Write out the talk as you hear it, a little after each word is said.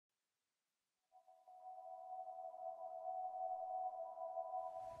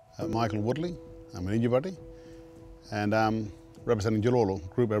Michael Woodley. I'm an Yinjaa-Barni, and I'm representing Juluwarlu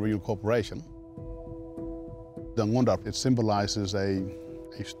Group Aboriginal Corporation. The Ngundamurri, it symbolizes a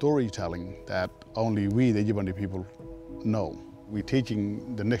storytelling that only we, the Yinjaa-Barni people, know. We're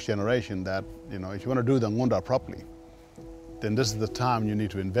teaching the next generation that, if you want to do the Ngundamurri properly, then this is the time you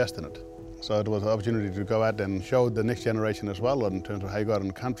need to invest in it. So it was an opportunity to go out and show the next generation as well in terms of how you go out in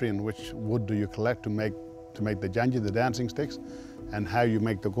the country and which wood do you collect to make the janji, the dancing sticks, and how you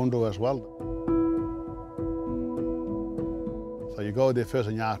make the gundu as well. So you go there first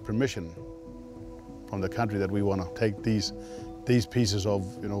and you ask permission from the country that we want to take these pieces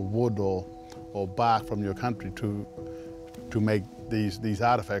of wood or bark from your country to make these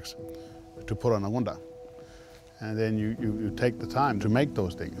artifacts to put on a ngunda. And then you take the time to make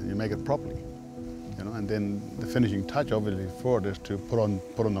those things and you make it properly. And then the finishing touch obviously for it is to put on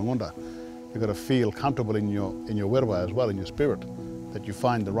the ngunda. You've got to feel comfortable in your wirwa as well, in your spirit, that you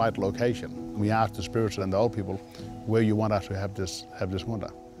find the right location. We asked the spirits and the old people where you want us to have this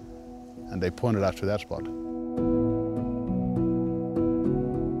ngunda, and they pointed us to that spot.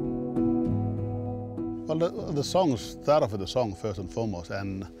 Well, the song start off with the song first and foremost,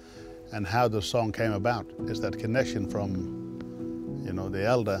 and how the song came about is that connection from the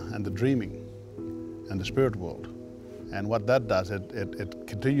elder and the dreaming and the spirit world. And what that does, it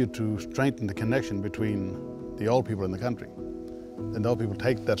continued to strengthen the connection between the old people in the country. And the old people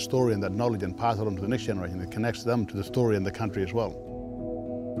take that story and that knowledge and pass it on to the next generation. It connects them to the story and the country as well.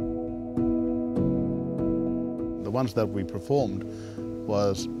 The ones that we performed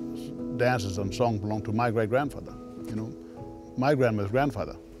was dances and songs belonged to my great-grandfather. My grandma's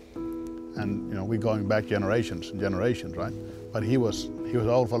grandfather. And we're going back generations and generations, right? But he was an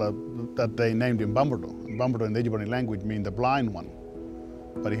old fellow that they named him Bumberdo. Bumberdo in the Yinjaa-Barni language means the blind one.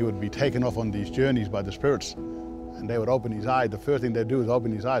 But he would be taken off on these journeys by the spirits, and they would open his eye. The first thing they do is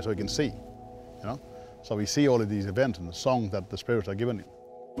open his eyes so he can see. So we see all of these events and the songs that the spirits are giving him.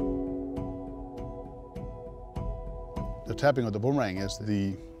 The tapping of the boomerang is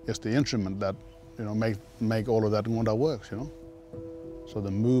the instrument that make all of that ngunda works. So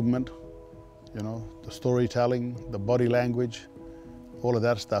the movement, the storytelling, the body language, all of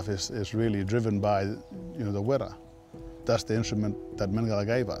that stuff is really driven by the wera. That's the instrument that Mengala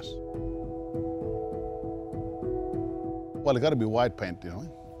gave us. Well, it got to be white paint,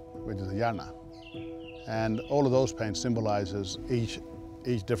 which is a yarna. And all of those paints symbolizes each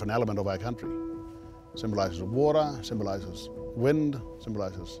different element of our country. Symbolizes water, symbolizes wind,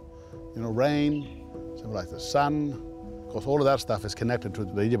 symbolizes rain, symbolizes sun. Of course, all of that stuff is connected to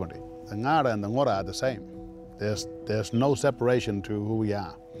the Yinjaa-Barni. The ngara and the ngora are the same. There's no separation to who we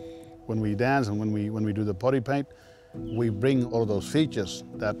are. When we dance and when we do the body paint, we bring all of those features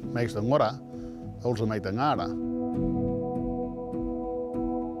that makes the ngora also make the ngara.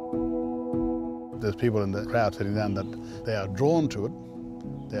 There's people in the crowd sitting down that they are drawn to it.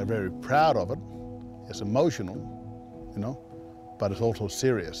 They're very proud of it. It's emotional, but it's also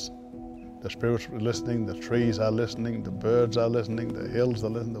serious. The spirits are listening, the trees are listening, the birds are listening, the hills are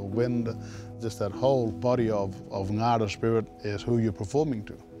listening, the wind. Just that whole body of Ngara spirit is who you're performing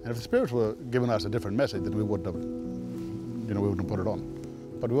to. And if the spirits were giving us a different message, then we wouldn't have put it on.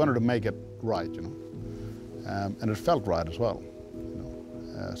 But we wanted to make it right, and it felt right as well.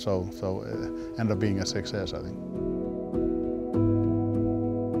 So it ended up being a success, I think.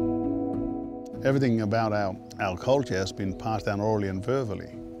 Everything about our culture has been passed down orally and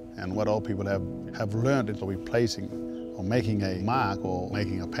verbally. And what all people have learned is replacing or making a mark or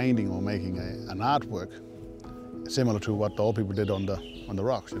making a painting or making an artwork similar to what the old people did on the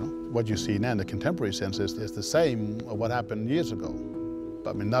rocks. What you see now in the contemporary sense is the same of what happened years ago.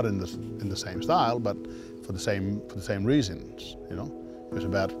 But, not in the same style, but for the same reasons. It was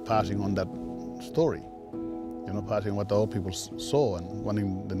about passing on that story. Passing on what the old people saw and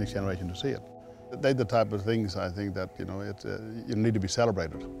wanting the next generation to see it. They're the type of things I think that you need to be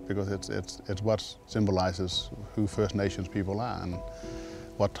celebrated, because it's what symbolizes who First Nations people are and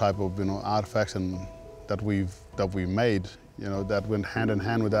what type of artifacts that we made that went hand in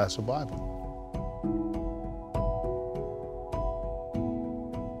hand with our survival.